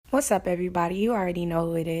What's up, everybody? You already know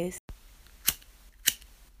who it is.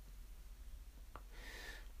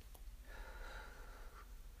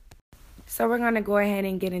 So we're going to go ahead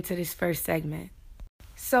and get into this first segment.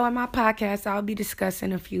 So in my podcast, I'll be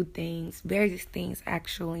discussing a few things, various things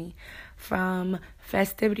actually, from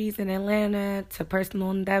festivities in Atlanta to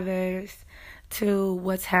personal endeavors to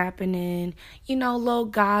what's happening, little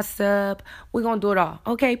gossip. We're going to do it all.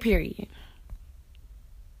 Okay, period.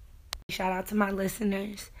 Shout out to my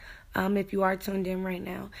listeners. If you are tuned in right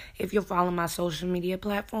now, if you'll follow my social media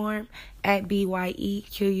platform at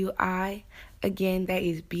BYEQUI. Again, that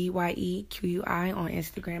is BYEQUI on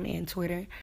Instagram and Twitter.